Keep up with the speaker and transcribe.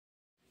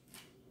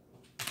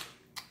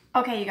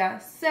Okay, you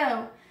guys,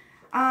 so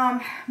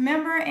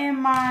remember in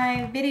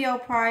my video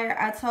prior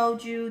I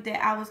told you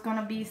that I was going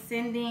to be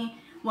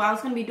I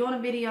was going to be doing a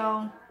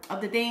video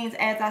of the things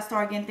as I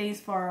start getting things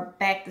for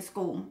back to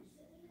school.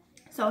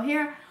 So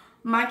here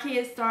my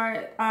kids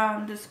start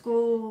the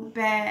school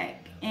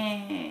back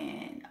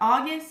in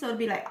August, so it'll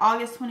be like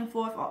August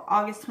 24th or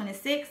August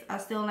 26th. I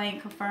still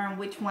ain't confirmed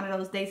which one of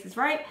those days is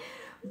right,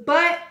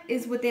 but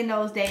it's within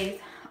those days.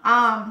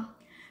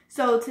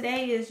 So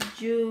today is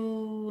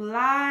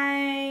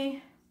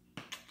July,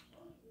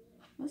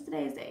 what's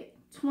today's date?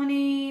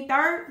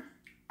 23rd.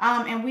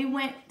 And we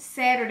went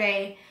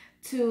Saturday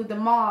to the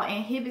mall,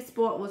 and Hibbet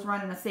Sports was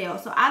running a sale.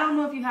 So I don't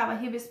know if you have a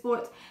Hibbet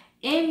Sports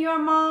in your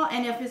mall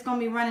and if it's going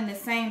to be running the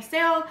same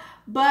sale,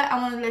 but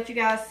I want to let you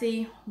guys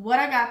see what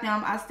I got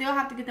them. I still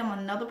have to get them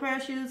another pair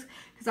of shoes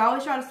because I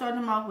always try to start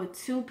them off with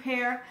 2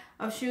 pair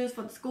of shoes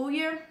for the school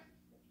year.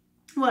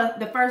 Well,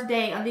 the first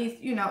day, at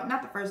least, you know,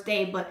 not the first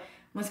day, but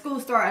when school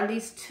starts, at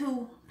least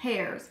 2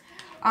 pairs.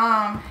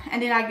 And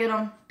then I get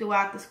them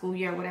throughout the school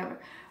year or whatever.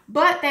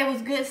 But they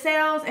was good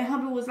sales, and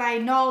hubby was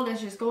like, no,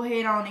 let's just go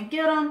ahead on and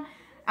get them.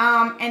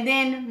 And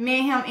then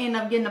me and him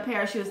ended up getting a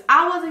pair of shoes.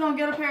 I wasn't going to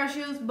get a pair of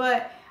shoes,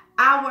 but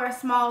I wear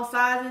small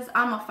sizes.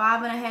 I'm a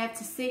 5.5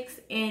 to 6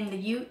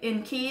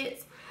 in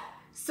kids.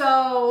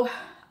 So,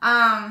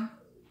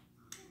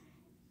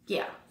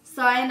 yeah.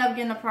 So I ended up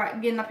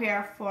getting a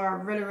pair for a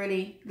really,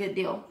 really good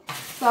deal.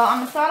 So I'm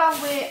going to start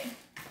off with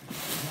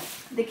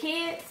the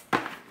kids.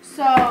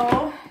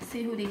 So,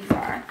 see who these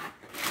are.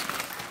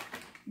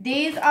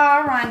 These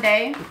are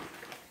Rondé.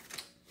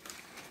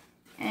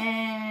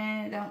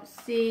 And I don't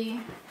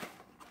see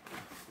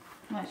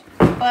much.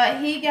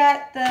 But he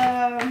got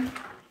the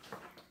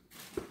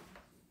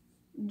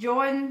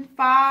Jordan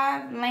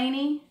 5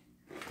 Laney.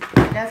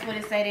 That's what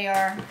it say they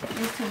are.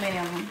 There's too many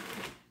of them.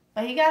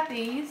 But he got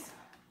these.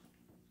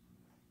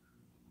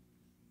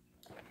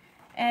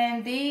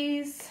 And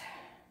these,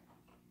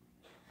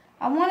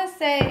 I want to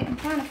say, I'm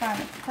trying to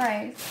find the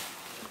price.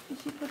 Did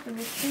she put the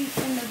receipt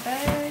in the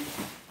bag?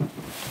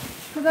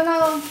 Because I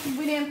know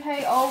we didn't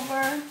pay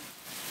over.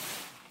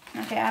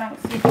 Okay, I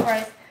don't see the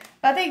price.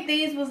 But I think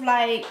these was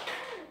like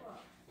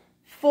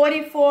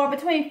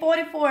between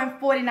 $44 and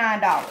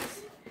 $49.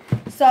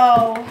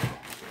 So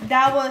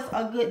that was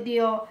a good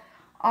deal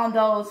on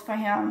those for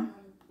him.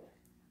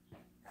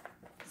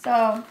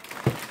 So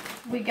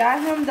we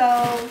got him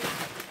those.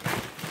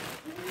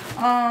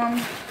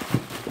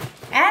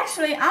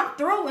 Actually, I'm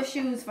through with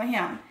shoes for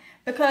him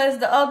because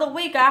the other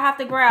week I have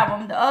to grab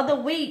them. The other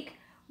week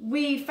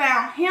we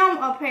found him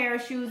a pair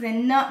of shoes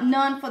and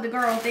none for the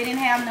girls. They didn't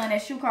have none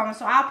at Shoe Carnival,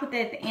 so I'll put that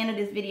at the end of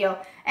this video.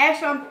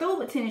 Actually, I'm through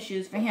with tennis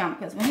shoes for him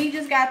because when he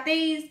just got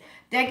these,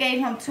 that gave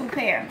him 2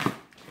 pair.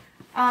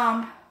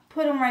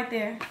 Put them right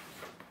there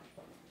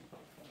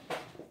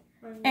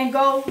and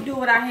go do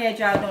what I had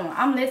y'all doing.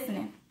 I'm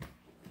listening.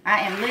 I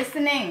am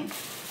listening.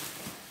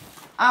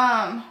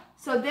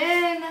 So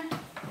then,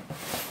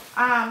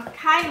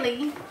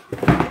 Kylie,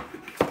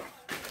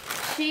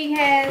 she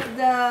has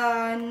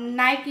the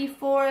Nike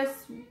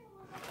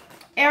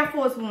Air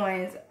Force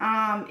Ones,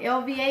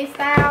 LVA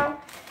style.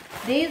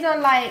 These are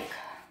like,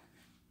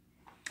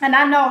 and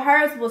I know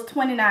hers was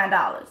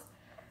 $29.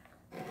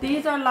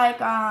 These are like,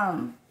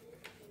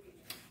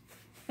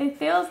 it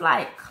feels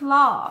like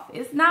cloth.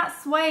 It's not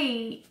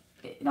suede.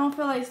 It don't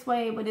feel like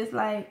suede, but it's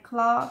like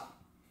cloth.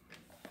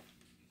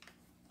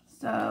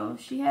 So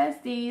she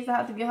has these. I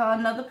have to get her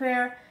another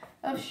pair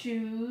of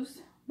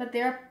shoes, but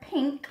they're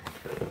pink.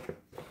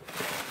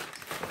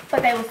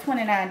 But they was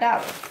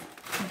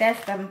 $29.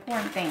 That's the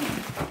important thing.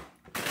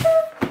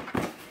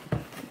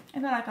 I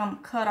feel like I'm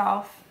cut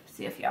off.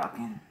 See if y'all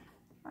can.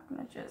 I can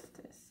adjust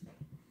this.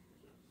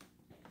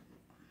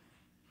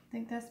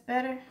 Think that's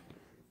better. I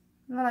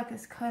feel like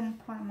it's cutting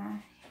part of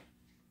my.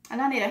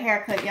 And I need a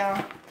haircut,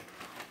 y'all.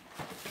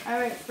 All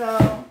right,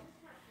 so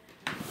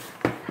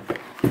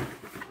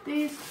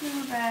these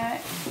 2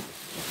 back.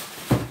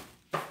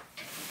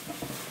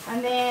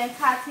 And then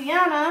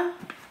Tatiana,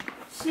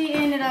 she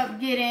ended up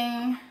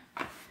getting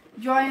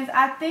Jordans.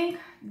 I think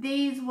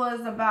these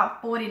was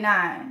about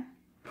 $49.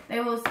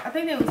 I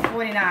think they was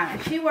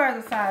 $49. She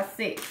wears a size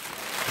 6.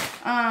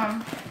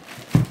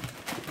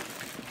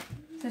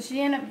 So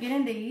she ended up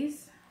getting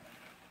these.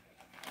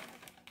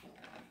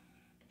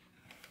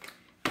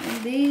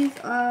 And these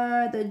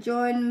are the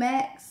Jordan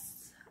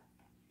Max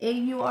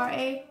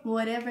AURA,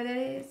 whatever that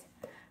is.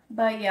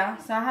 But yeah,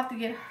 so I have to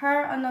get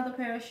her another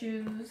pair of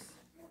shoes.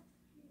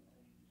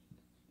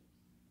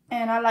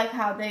 And I like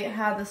how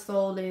the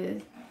sole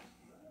is.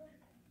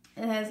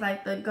 It has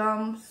like the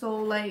gum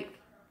sole like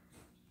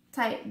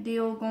type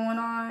deal going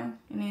on.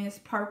 And then it's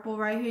purple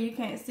right here. You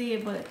can't see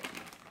it, but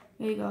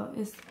here you go.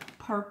 It's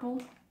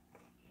purple.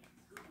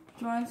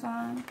 Drawing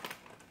sign.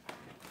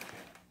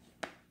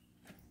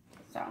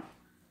 So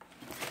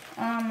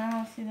I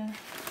don't see the.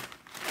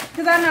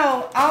 Because I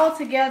know all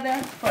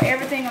together for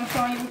everything I'm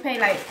showing you, we pay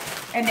like,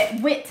 and that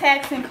with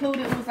tax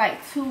included, it was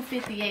like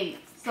 $258.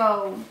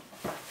 So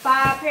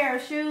 5 pair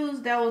of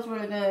shoes, that was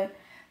really good.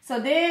 So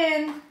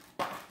then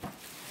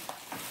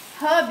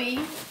hubby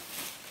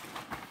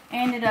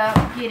ended up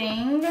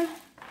getting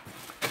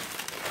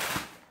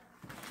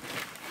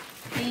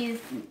these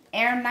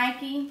Air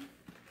Nike.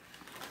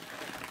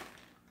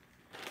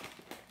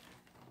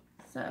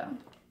 So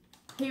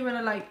he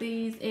really liked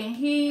these, and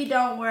he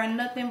don't wear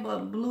nothing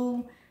but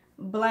blue,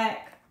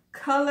 black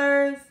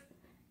colors.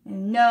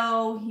 And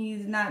no,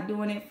 he's not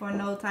doing it for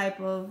no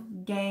type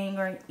of gang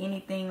or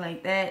anything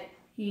like that.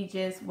 He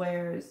just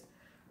wears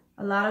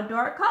a lot of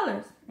dark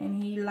colors,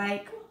 and he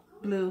like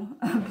blue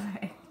or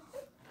black.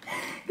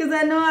 Because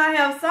I know I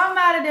have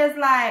somebody that's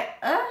like,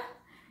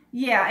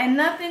 yeah, and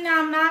nothing,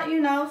 I'm not,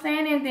 you know,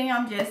 saying anything,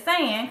 I'm just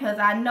saying, because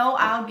I know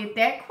I'll get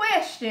that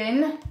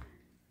question.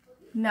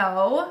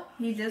 No,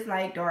 he just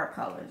like dark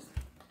colors.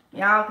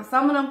 Y'all, because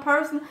some of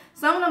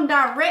them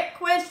direct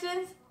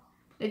questions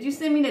that you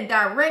send me the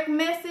direct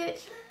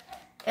message,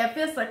 if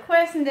it's a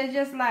question that's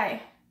just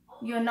like,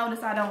 you'll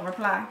notice I don't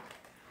reply.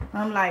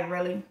 I'm like,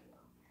 really?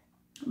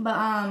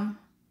 But,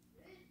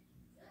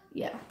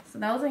 yeah, so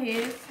those are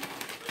his.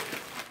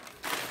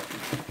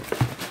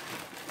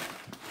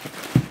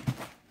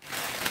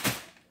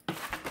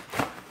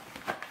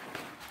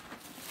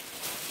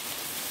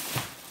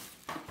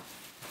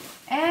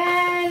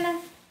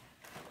 And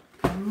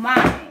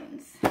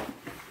mines.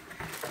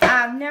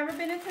 I've never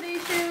been into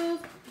these shoes,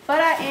 but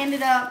I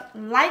ended up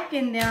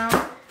liking them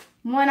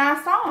when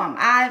I saw them.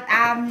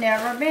 I've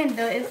never been.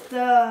 It's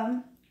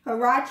the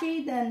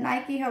Huarache, the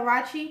Nike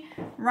Huarache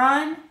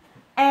Run.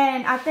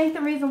 And I think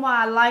the reason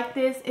why I like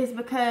this is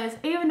because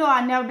even though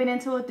I've never been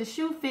into it, the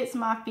shoe fits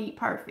my feet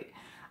perfect.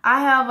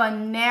 I have a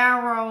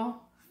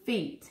narrow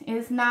feet.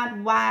 It's not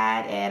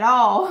wide at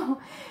all.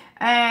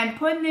 And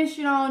putting this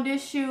shoe on,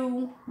 this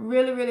shoe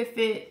really, really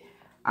fit.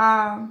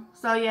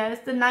 So yeah,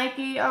 it's the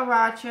Nike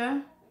Huarache.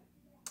 I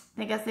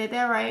think I said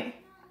that right.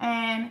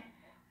 And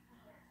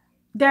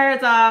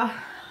there's a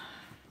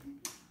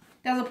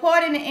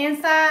part in the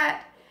inside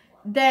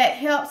that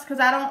helps, because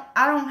I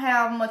don't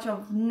have much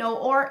of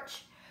no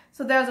arch.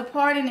 So there's a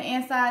part in the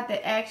inside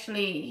that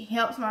actually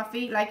helps my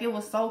feet. Like, it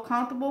was so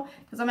comfortable,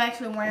 because I'm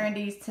actually wearing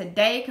these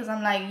today, because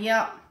I'm like,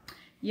 yep.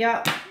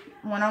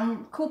 When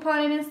I'm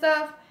couponing and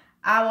stuff,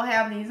 I will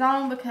have these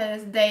on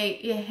because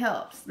it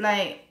helps.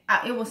 Like,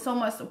 it was so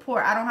much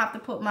support. I don't have to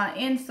put my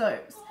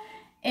inserts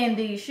in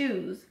these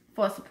shoes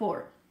for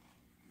support.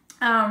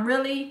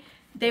 Really,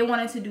 they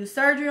wanted to do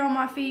surgery on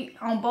my feet,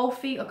 on both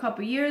feet, a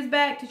couple years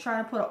back to try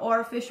to put an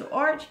artificial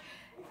arch.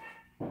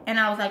 And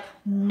I was like,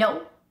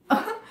 no.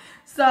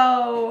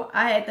 So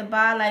I had to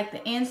buy like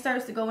the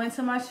inserts to go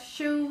into my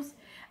shoes.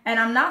 And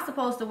I'm not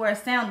supposed to wear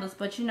sandals,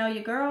 but you know,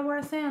 your girl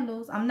wears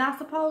sandals. I'm not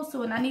supposed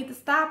to, and I need to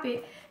stop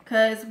it,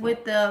 because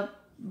with the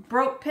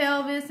broke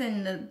pelvis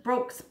and the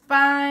broke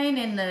spine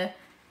and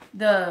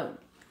the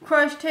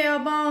crushed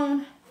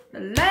tailbone, the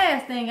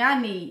last thing I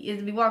need is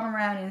to be walking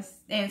around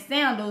in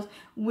sandals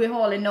with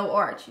hardly no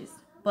arches.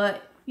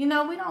 But, you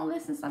know, we don't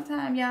listen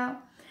sometimes, y'all.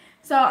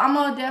 So I'm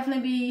probably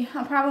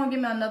gonna get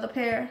me another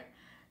pair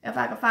if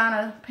I can find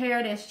a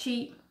pair that's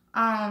cheap.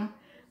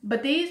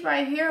 But these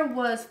right here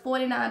was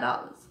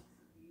 $49.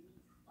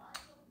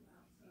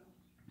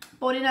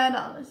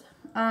 $49.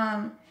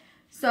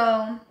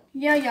 So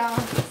yeah, y'all.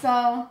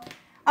 So,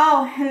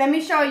 oh, and let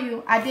me show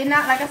you. I did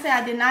not, like I said,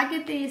 I did not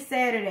get these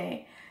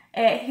Saturday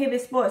at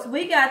Hibbet Sports.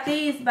 We got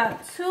these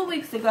about 2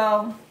 weeks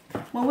ago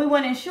when we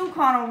went in shoe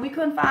corner. We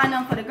couldn't find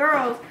them for the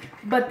girls,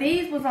 but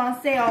these was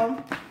on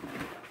sale.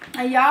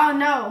 And y'all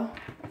know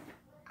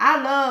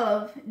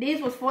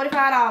these was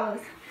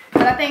 $45.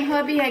 But I think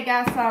hubby had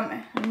got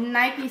some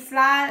Nike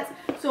slides,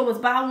 so it was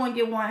buy one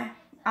get one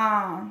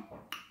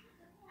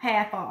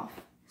half off.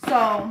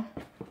 So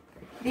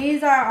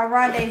these are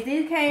Arandes.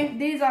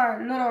 These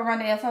are little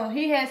Arandes. So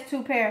he has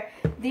 2 pair.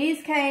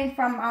 These came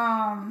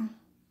from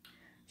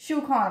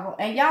Shoe Carnival.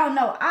 And y'all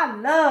know I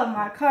love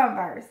my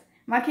Converse.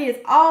 My kids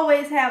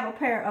always have a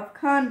pair of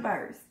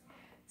Converse.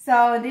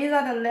 So these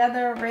are the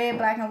leather red,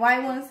 black, and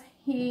white ones.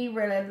 He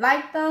really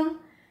liked them.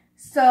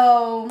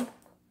 So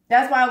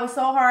that's why it was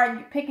so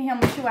hard picking him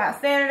a shoe out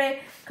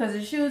Saturday, because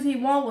the shoes he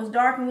wanted was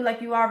dark, and we like,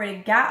 you already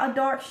got a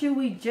dark shoe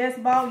we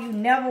just bought, you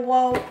never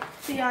wore.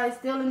 See how he's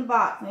still in the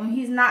box, and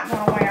he's not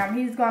going to wear them.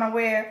 He's going to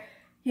wear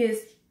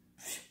his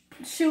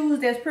shoes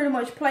that's pretty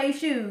much play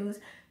shoes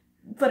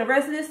for the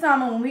rest of this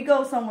summer when we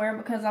go somewhere,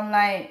 because I'm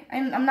like,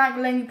 I'm not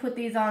letting you put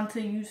these on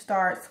until you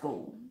start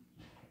school.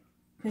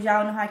 Because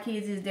y'all know how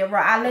kids is. They're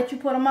right. I let you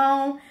put them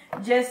on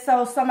just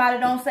so somebody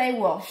don't say,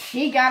 well,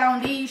 she got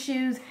on these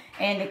shoes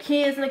and the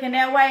kids looking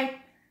that way.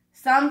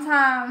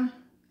 Sometimes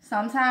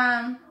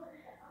a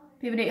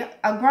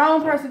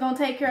grown person gonna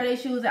take care of their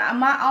shoes.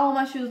 All of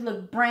my shoes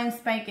look brand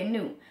spanking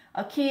new.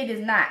 A kid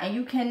is not. And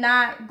you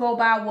cannot go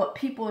by what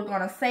people are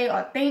gonna say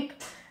or think,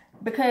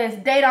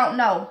 because they don't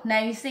know.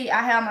 Now you see,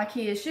 I have my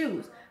kids'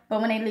 shoes.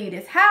 But when they leave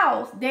this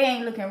house, they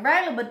ain't looking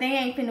regular, but they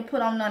ain't finna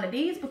put on none of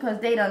these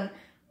because they done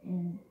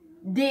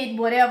did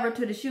whatever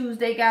to the shoes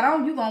they got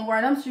on. You gonna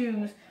wear them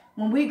shoes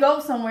when we go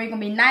somewhere. You're gonna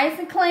be nice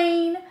and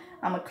clean.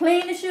 I'm gonna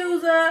clean the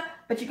shoes up,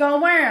 but you're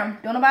gonna wear them.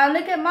 Don't nobody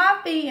look at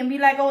my feet and be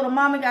like, oh, the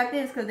mama got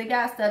this, because they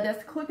got stuff. That's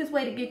the quickest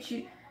way to get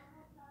you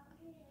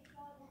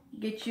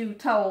get you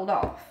told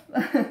off.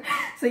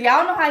 So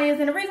y'all know how it is.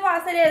 And the reason why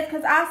I say that is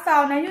because I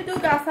saw, now you do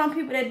got some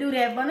people that do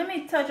that, but let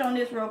me touch on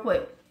this real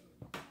quick.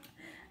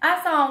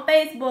 I saw on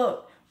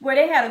Facebook where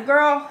they had a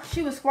girl,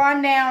 she was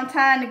squatting down,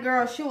 tying the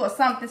girl's shoe or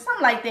something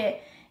like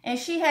that. And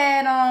she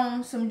had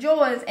on some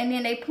Jordans, and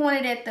then they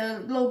pointed at the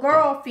little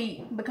girl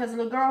feet because the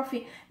little girl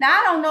feet. Now,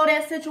 I don't know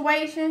that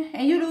situation,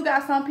 and you do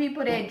got some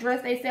people that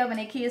dress themselves and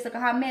their kids look a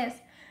hot mess.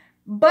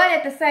 But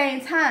at the same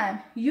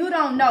time, you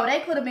don't know. They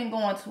could have been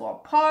going to a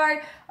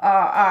park,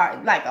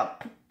 like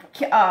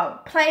a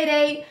play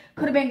date,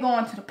 could have been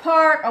going to the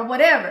park or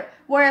whatever.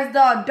 Whereas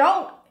the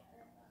adult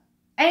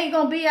ain't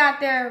going to be out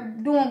there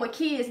doing what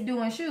kids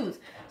do in shoes.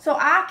 So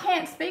I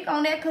can't speak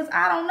on that because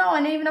I don't know.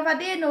 And even if I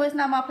did know, it's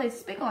not my place to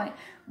speak on it.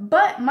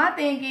 But my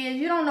thing is,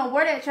 you don't know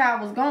where that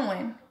child was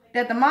going.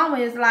 That the mama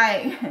is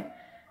like,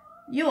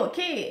 you a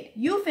kid.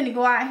 You finna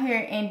go out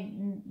here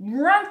and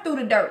run through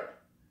the dirt.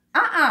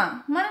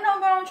 Money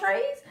don't grow on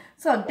trees.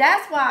 So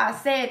that's why I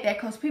said that,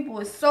 because people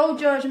are so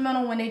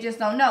judgmental when they just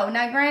don't know.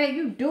 Now, granted,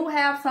 you do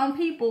have some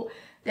people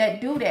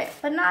that do that,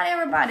 but not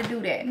everybody do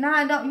that.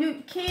 Now,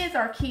 kids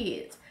are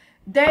kids.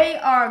 They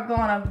are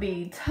gonna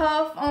be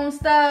tough on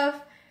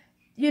stuff,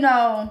 you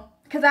know,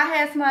 because I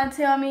had somebody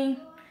tell me,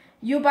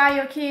 you buy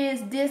your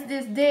kids this,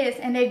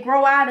 and they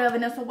grow out of it,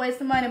 and it's a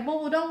waste of money.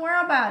 Boo, don't worry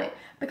about it,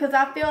 because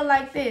I feel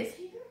like this.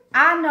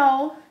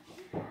 I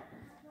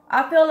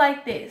feel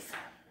like this.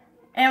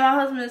 And my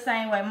husband the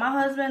same way. My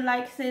husband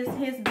likes his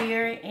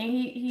beer, and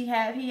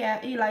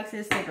he likes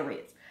his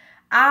cigarettes.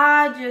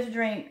 I just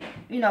drink,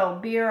 you know,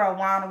 beer or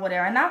wine or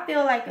whatever. And I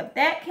feel like if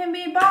that can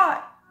be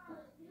bought,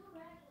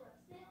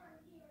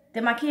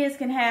 then my kids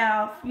can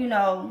have, you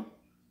know,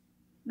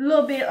 a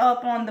little bit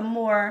up on the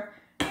more,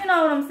 you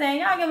know what I'm saying?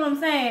 Y'all get what I'm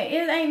saying?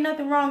 It ain't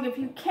nothing wrong if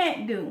you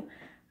can't do.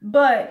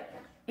 But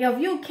if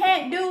you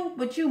can't do,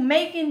 but you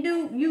making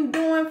do, you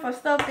doing for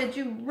stuff that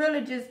you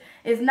really just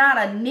is not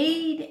a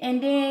need,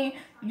 and then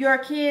your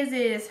kids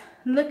is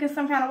looking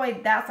some kind of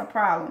way, that's a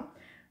problem.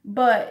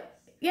 But,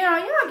 you know,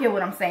 y'all get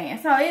what I'm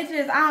saying. So it's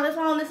just, I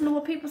don't listen to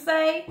what people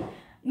say.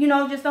 You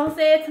know, just don't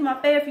say it to my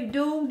face. If you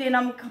do, then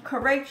I'm going to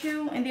correct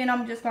you, and then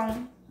I'm just going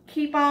to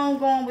keep on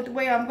going with the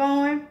way I'm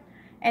going.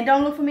 And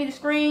don't look for me to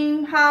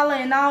scream, holler,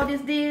 and all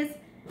this,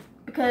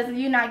 because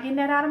you're not getting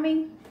that out of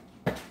me.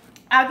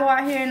 I go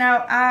out here and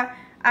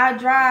I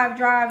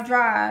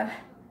drive,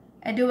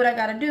 and do what I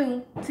gotta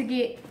do to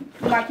get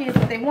my kids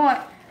what they want.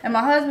 And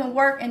my husband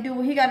work and do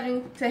what he gotta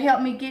do to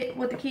help me get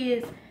what the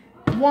kids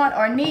want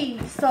or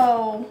need.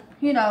 So,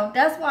 you know,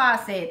 that's why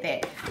I said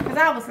that. Because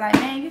I was like,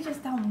 man, you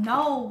just don't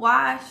know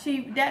why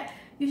you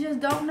just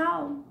don't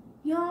know.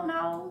 You don't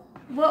know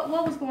what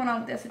was going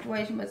on with that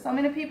situation. But so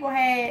many people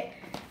had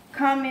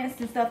comments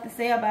and stuff to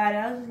say about it.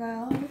 I was just like,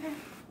 oh, okay.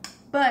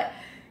 But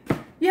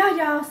yeah,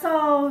 y'all,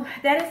 so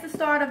that is the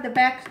start of the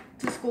back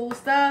to school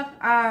stuff.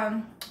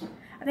 I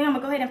think I'm gonna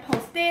go ahead and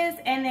post this,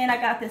 and then I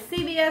got the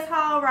CVS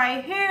haul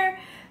right here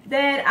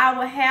that I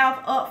will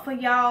have up for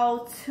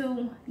y'all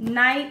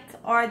tonight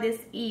or this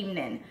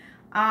evening.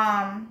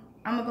 I'm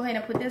gonna go ahead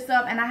and put this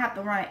up, and I have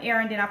to run an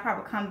errand, then I'll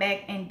probably come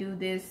back and do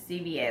this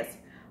CVS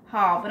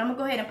haul. But I'm gonna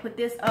go ahead and put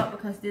this up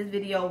because this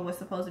video was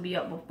supposed to be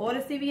up before the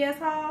CVS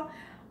haul.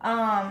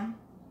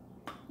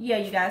 Yeah,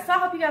 you guys, so I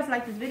hope you guys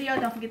like this video.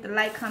 Don't forget to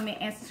like, comment,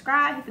 and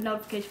subscribe. Hit the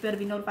notification bell to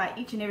be notified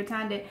each and every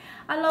time that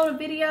I load a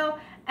video.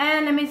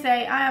 And let me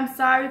say, I am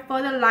sorry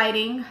for the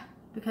lighting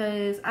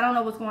because I don't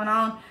know what's going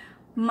on.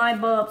 My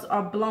bulbs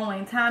are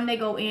blowing. Time they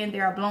go in, they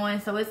are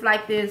blowing. So it's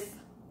like this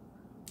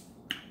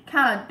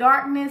kind of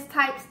darkness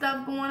type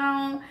stuff going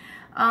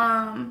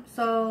on.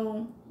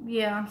 So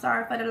yeah, I'm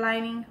sorry for the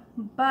lighting,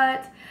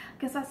 but I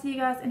guess I'll see you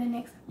guys in the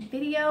next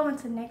video.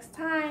 Until next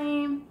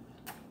time,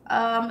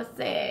 I'm gonna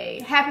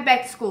say happy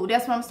back to school.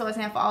 That's what I'm starting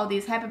saying for all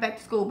these. Happy back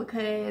to school,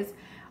 because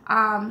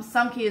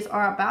some kids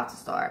are about to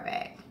start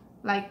back,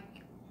 like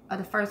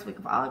the first week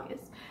of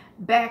August.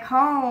 Back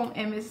home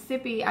in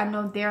Mississippi, I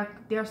know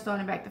they're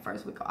starting back the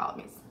first week of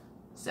August.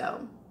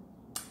 So,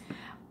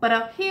 but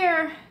up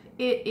here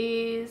it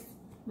is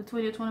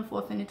between the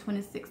 24th and the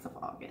 26th of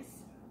August.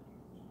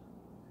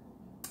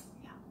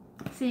 Yeah.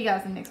 See you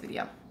guys in the next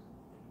video.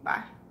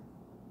 Bye.